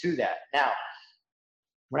regards to that. Now,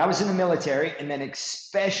 when I was in the military, and then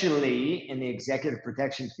especially in the executive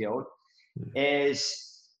protection field, is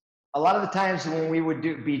a lot of the times when we would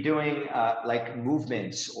be doing like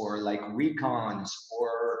movements or like recons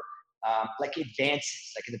or like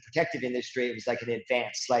advances, like in the protective industry, it was like an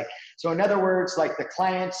advance. Like, so in other words, like the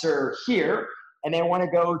clients are here and they want to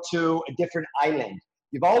go to a different island.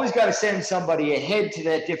 You've always got to send somebody ahead to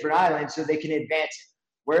that different island so they can advance it.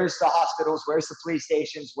 Where's the hospitals? Where's the police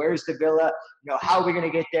stations? Where's the villa? How are we going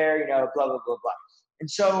to get there? Blah, blah, blah, blah. And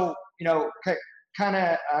so, kind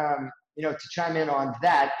of, to chime in on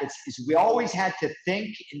that, is we always had to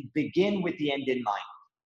think and begin with the end in mind.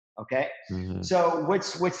 Okay. Mm-hmm. So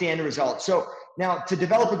what's the end result? So now, to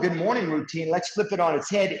develop a good morning routine, let's flip it on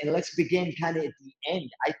its head and let's begin kind of at the end.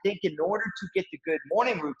 I think in order to get the good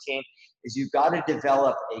morning routine is you've got to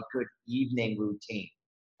develop a good evening routine.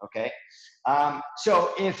 Okay.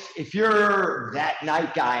 So if you're that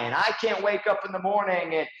night guy and I can't wake up in the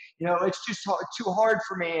morning and, it's just too hard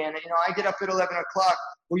for me. And, I get up at 11 o'clock.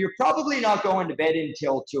 Well, you're probably not going to bed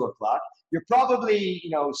until 2 o'clock. You're probably,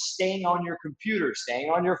 staying on your computer,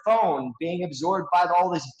 staying on your phone, being absorbed by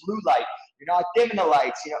all this blue light. You're not dimming the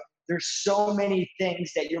lights. there's so many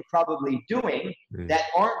things that you're probably doing that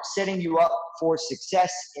aren't setting you up for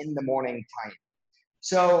success in the morning time.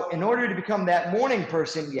 So in order to become that morning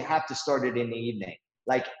person, you have to start it in the evening.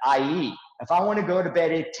 Like, i.e., if I want to go to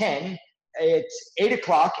bed at 10, it's 8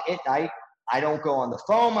 o'clock at night. I don't go on the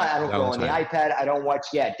phone. I don't go on the iPad. I don't watch,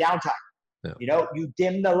 downtime. Yeah. You know, you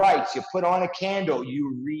dim the lights, you put on a candle,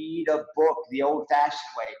 you read a book the old-fashioned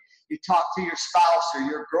way. You talk to your spouse or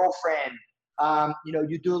your girlfriend. You know,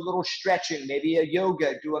 you do a little stretching, maybe a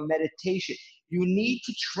yoga, do a meditation. You need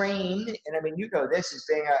to train, and I mean, you know this as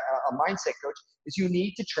being a mindset coach, is you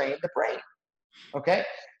need to train the brain. Okay?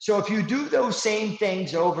 So if you do those same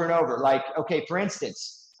things over and over, like, okay, for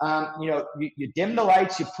instance, you know, you dim the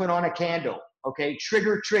lights, you put on a candle, okay,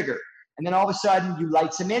 trigger. And then all of a sudden you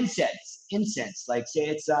light some incense, like say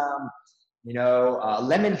it's, you know,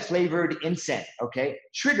 lemon flavored incense, okay,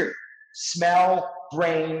 trigger, smell,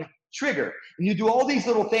 brain, trigger. And you do all these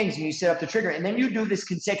little things and you set up the trigger, and then you do this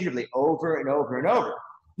consecutively over and over and over.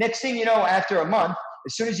 Next thing you know, after a month,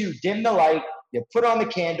 as soon as you dim the light, you put on the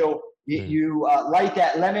candle, you light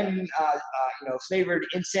that lemon, you know, flavored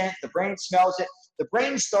incense, the brain smells it. The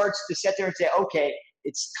brain starts to sit there and say, okay,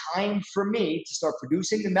 it's time for me to start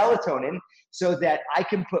producing the melatonin so that I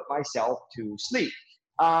can put myself to sleep.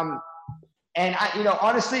 And I, you know,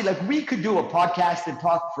 honestly, like we could do a podcast and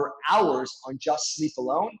talk for hours on just sleep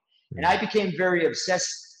alone. And I became very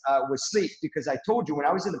obsessed with sleep because I told you when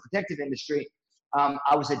I was in the protective industry,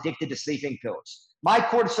 I was addicted to sleeping pills. My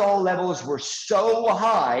cortisol levels were so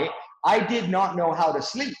high, I did not know how to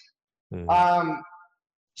sleep.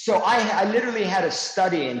 So I literally had to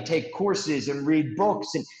study and take courses and read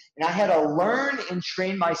books, and I had to learn and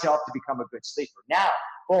train myself to become a good sleeper. Now,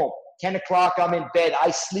 boom, 10 o'clock, I'm in bed. I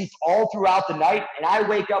sleep all throughout the night, and I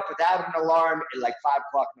wake up without an alarm at like 5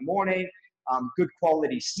 o'clock in the morning. Good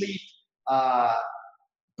quality sleep.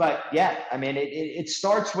 But yeah, I mean, it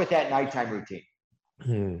starts with that nighttime routine.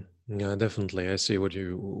 Yeah, definitely. I see where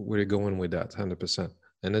you're going with that, 100%.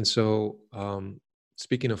 And then so,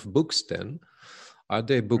 speaking of books then, are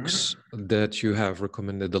there books that you have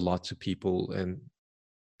recommended a lot to people and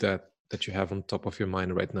that you have on top of your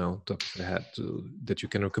mind right now, top of your head, that you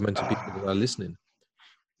can recommend to people that are listening?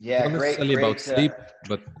 Yeah, not necessarily about sleep,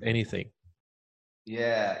 but anything.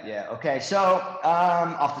 Yeah. Okay, so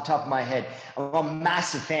off the top of my head, I'm a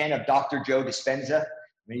massive fan of Dr. Joe Dispenza. I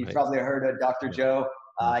mean, you've probably heard of Dr. Joe.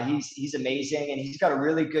 He's amazing, and he's got a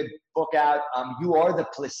really good book out. You Are the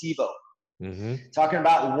Placebo. Talking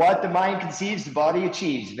about what the mind conceives, the body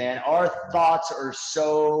achieves, man. Our thoughts are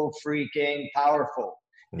so freaking powerful.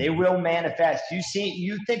 They will manifest. You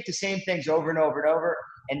think the same things over and over and over,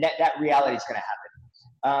 and that reality is going to happen.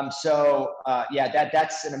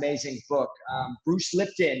 That's an amazing book. Bruce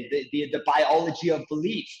Lipton, the Biology of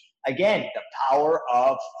Belief. Again, the power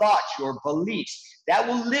of thoughts, your beliefs. That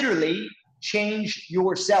will literally change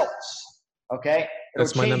your cells. Okay?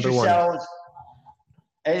 That's my number one. Cells.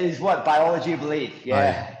 It is what? Biology of Belief.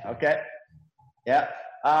 Yeah. Okay. Yeah.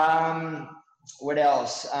 What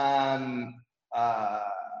else?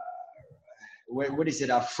 What is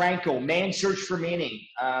it? Frankl, Man's Search for Meaning.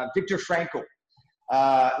 Viktor Frankl.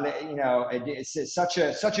 You know, it's such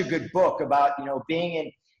a good book about, you know,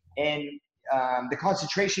 being in the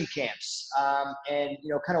concentration camps, and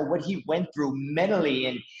you know, kind of what he went through mentally,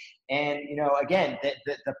 and you know, again,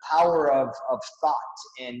 the power of thought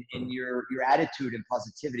and your attitude and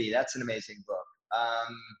positivity. That's an amazing book.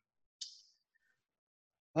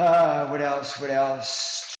 What else?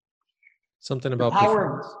 Something about the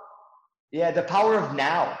power of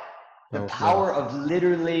now. The power of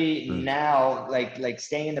literally now, like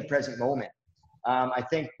staying in the present moment. I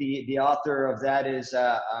think the author of that is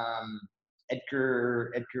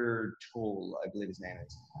Edgar Toole, I believe his name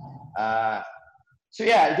is. So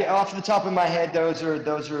yeah, off the top of my head, those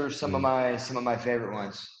are some of my favorite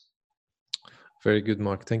ones. Very good,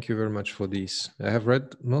 Mark. Thank you very much for these. I have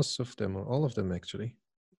read most of them, or all of them actually.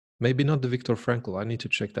 Maybe not the Viktor Frankl. I need to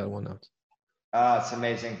check that one out. It's an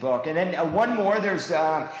amazing book. And then one more. There's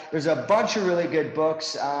a bunch of really good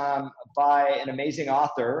books by an amazing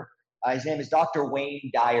author. His name is Dr. Wayne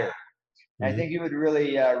Dyer. And I think you would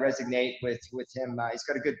really resonate with him. He's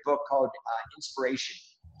got a good book called Inspiration.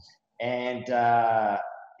 And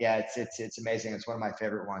it's amazing. It's one of my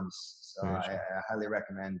favorite ones. So I highly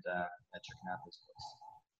recommend checking out this book.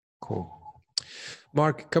 Cool.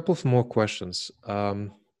 Mark, a couple of more questions. How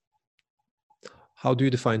do you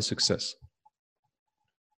define success?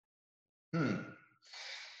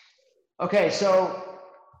 Okay, so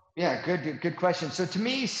yeah, good question. So to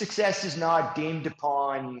me, success is not deemed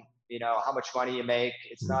upon, you know, how much money you make.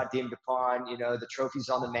 It's not deemed upon, you know, the trophies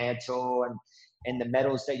on the mantle and, and the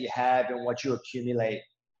medals that you have and what you accumulate.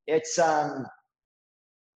 It's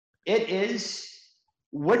it is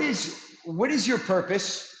what is your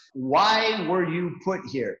purpose? Why were you put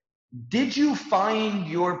here? Did you find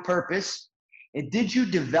your purpose? And did you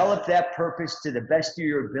develop that purpose to the best of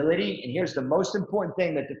your ability? And here's the most important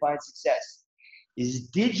thing that defines success is,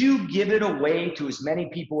 did you give it away to as many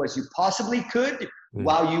people as you possibly could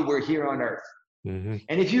while you were here on earth? Mm-hmm.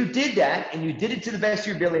 And if you did that and you did it to the best of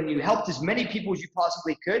your ability and you helped as many people as you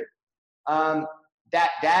possibly could,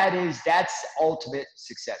 that's ultimate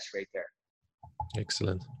success right there.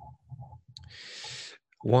 Excellent.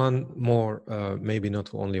 One more, maybe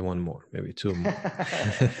not only one more, maybe two more.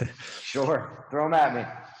 Sure, throw them at me.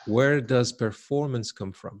 Where does performance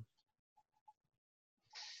come from?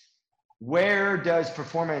 Where does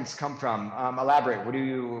performance come from? Elaborate. What do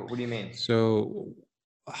you mean? So,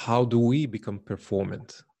 how do we become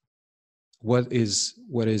performant? What is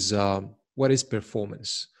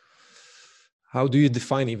performance? How do you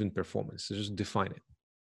define even performance? Just define it.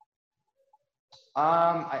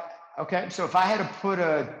 Okay, so if I had to put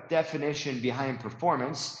a definition behind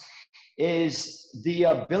performance, is the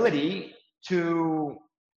ability to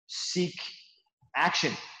seek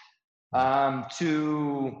action,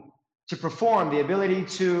 to perform, the ability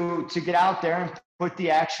to get out there and put the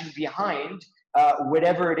action behind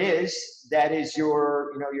whatever it is that is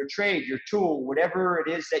your trade, your tool, whatever it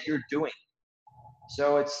is that you're doing.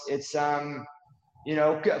 So it's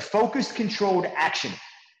focused, controlled action.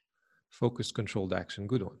 Focused, controlled action.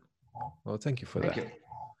 Good one. Well, thank you for that. Thank you.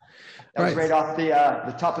 That was right off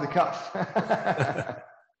the top of the cuff.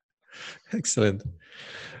 Excellent.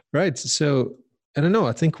 Right. So, I don't know.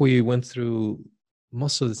 I think we went through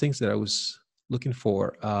most of the things that I was looking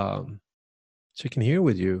for. Checking here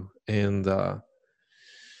with you. And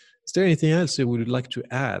is there anything else you would like to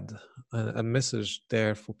add? A message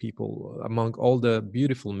there for people among all the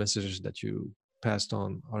beautiful messages that you passed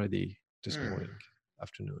on already this morning,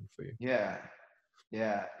 afternoon for you? Yeah.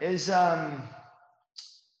 Is I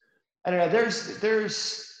don't know. There's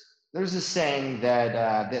a saying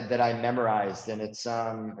that I memorized, and it's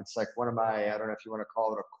like one of my, I don't know if you want to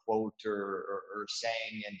call it a quote or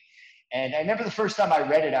saying, and I remember the first time I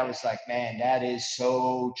read it, I was like, man, that is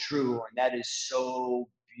so true, and that is so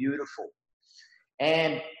beautiful.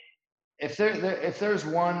 And if there's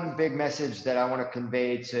one big message that I want to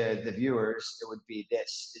convey to the viewers, it would be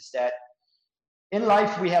this: is that in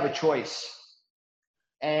life we have a choice.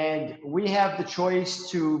 And we have the choice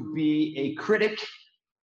to be a critic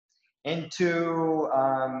and to,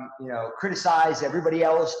 criticize everybody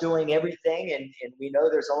else doing everything. And we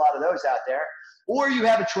know there's a lot of those out there. Or you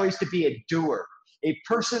have a choice to be a doer, a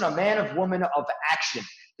person, a man, a woman of action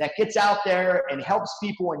that gets out there and helps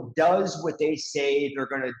people and does what they say they're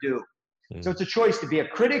going to do. So it's a choice to be a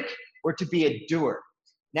critic or to be a doer.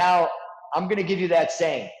 Now, I'm going to give you that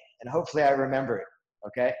saying, and hopefully I remember it.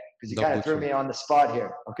 Okay? Because you kind of threw me on the spot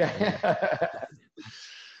here, okay?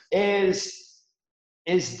 is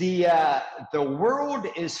the world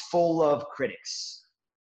is full of critics.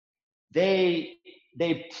 They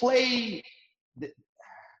play.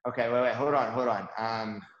 Okay, wait, hold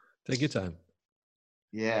on. Take your time.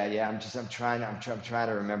 Yeah. I'm trying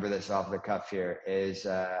to remember this off the cuff here.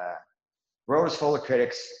 World is full of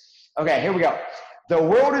critics. Okay, here we go. The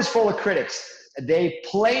world is full of critics. They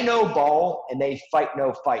play no ball and they fight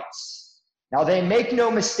no fights. Now they make no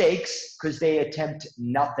mistakes because they attempt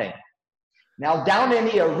nothing. Now down in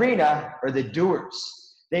the arena are the doers.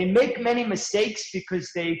 They make many mistakes because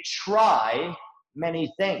they try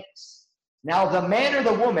many things. Now the man or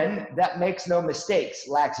the woman that makes no mistakes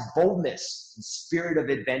lacks boldness and spirit of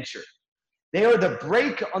adventure. They are the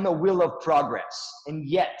brake on the wheel of progress. And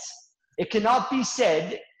yet it cannot be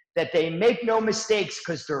said that they make no mistakes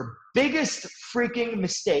because their biggest freaking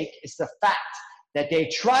mistake is the fact that they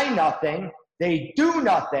try nothing, they do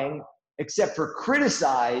nothing except for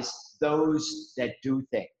criticize those that do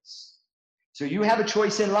things. So you have a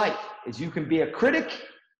choice in life, is you can be a critic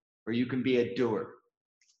or you can be a doer.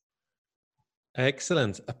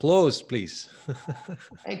 Excellent. Applause, please.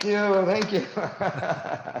 Thank you.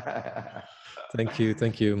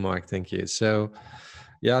 Thank you, Mark. Thank you. So,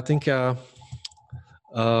 yeah, I think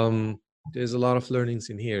there's a lot of learnings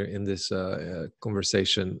in here in this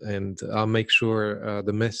conversation, and I'll make sure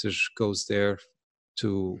the message goes there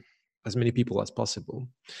to as many people as possible.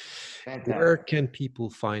 Fantastic. Where can people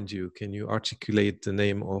find you? Can you articulate the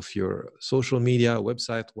name of your social media,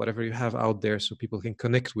 website, whatever you have out there, so people can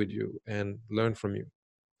connect with you and learn from you?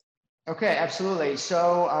 Okay, absolutely.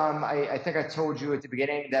 So I think I told you at the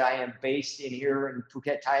beginning that I am based in here in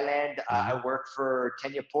Phuket, Thailand. I work for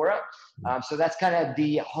Kenya Pora. So that's kind of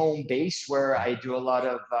the home base where I do a lot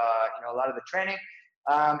of a lot of the training.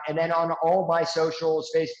 And then on all my socials,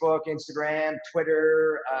 Facebook, Instagram,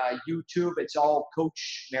 Twitter, YouTube, it's all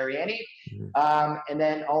Coach Mariani. And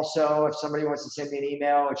then also if somebody wants to send me an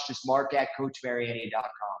email, it's just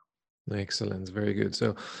mark@coachmariani.com. Excellent. Very good.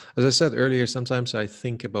 So, as I said earlier, sometimes I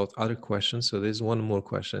think about other questions. So, there's one more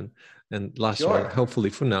question. And last one, Sure. hopefully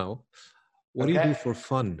for now. What do you do Okay. for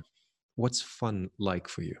fun? What's fun like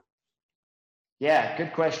for you? Yeah,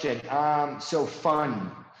 good question. So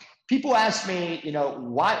fun. People ask me,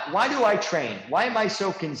 why do I train? Why am I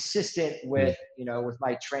so consistent Mm, with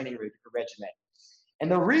my training regimen? And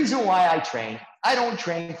the reason why I don't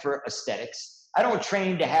train for aesthetics. I don't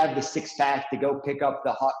train to have the six pack to go pick up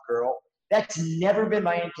the hot girl. That's never been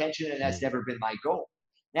my intention, and that's mm, never been my goal.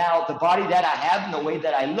 Now, the body that I have and the way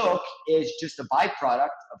that I look is just a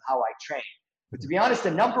byproduct of how I train. But to be honest,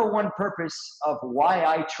 the number one purpose of why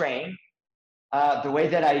I train the way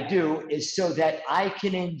that I do is so that I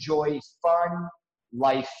can enjoy fun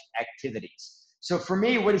life activities. So for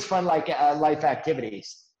me, what is fun like life activities?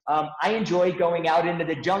 I enjoy going out into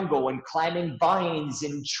the jungle and climbing vines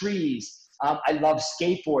and trees. I love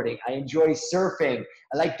skateboarding. I enjoy surfing.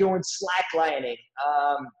 I like doing slacklining,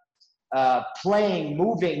 playing,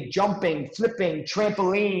 moving, jumping, flipping,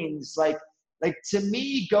 trampolines. Like to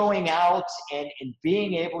me, going out and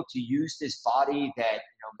being able to use this body that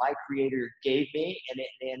my creator gave me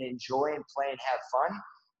and enjoy and play and have fun.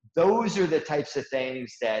 Those are the types of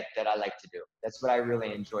things that I like to do. That's what I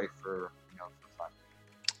really enjoy for for fun.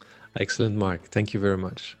 Excellent, Mark. Thank you very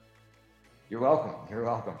much. You're welcome. You're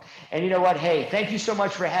welcome. And you know what? Hey, thank you so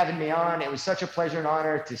much for having me on. It was such a pleasure and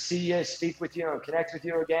honor to see you, speak with you, and connect with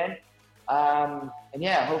you again. And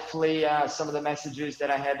yeah, hopefully some of the messages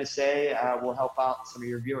that I had to say will help out some of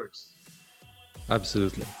your viewers.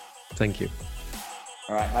 Absolutely. Thank you.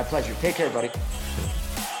 All right, my pleasure. Take care, buddy.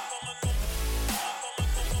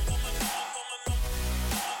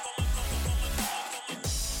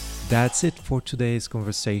 That's it for today's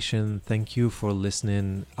conversation. Thank you for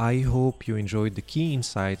listening. I hope you enjoyed the key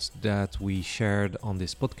insights that we shared on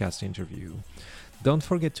this podcast interview. Don't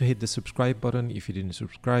forget to hit the subscribe button if you didn't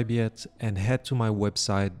subscribe yet, and head to my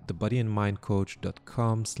website,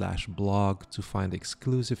 thebodyandmindcoach.com/blog, to find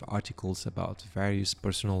exclusive articles about various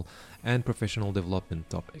personal and professional development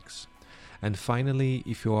topics. And finally,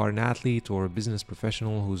 if you are an athlete or a business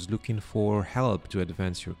professional who's looking for help to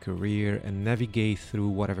advance your career and navigate through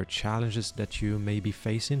whatever challenges that you may be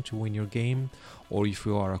facing to win your game, or if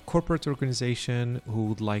you are a corporate organization who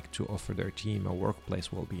would like to offer their team a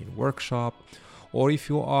workplace well-being workshop, or if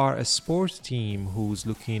you are a sports team who's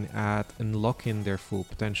looking at unlocking their full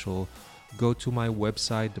potential, go to my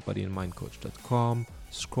website, thebodyandmindcoach.com,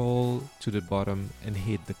 scroll to the bottom and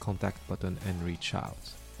hit the contact button and reach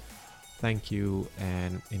out. Thank you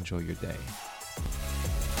and enjoy your day.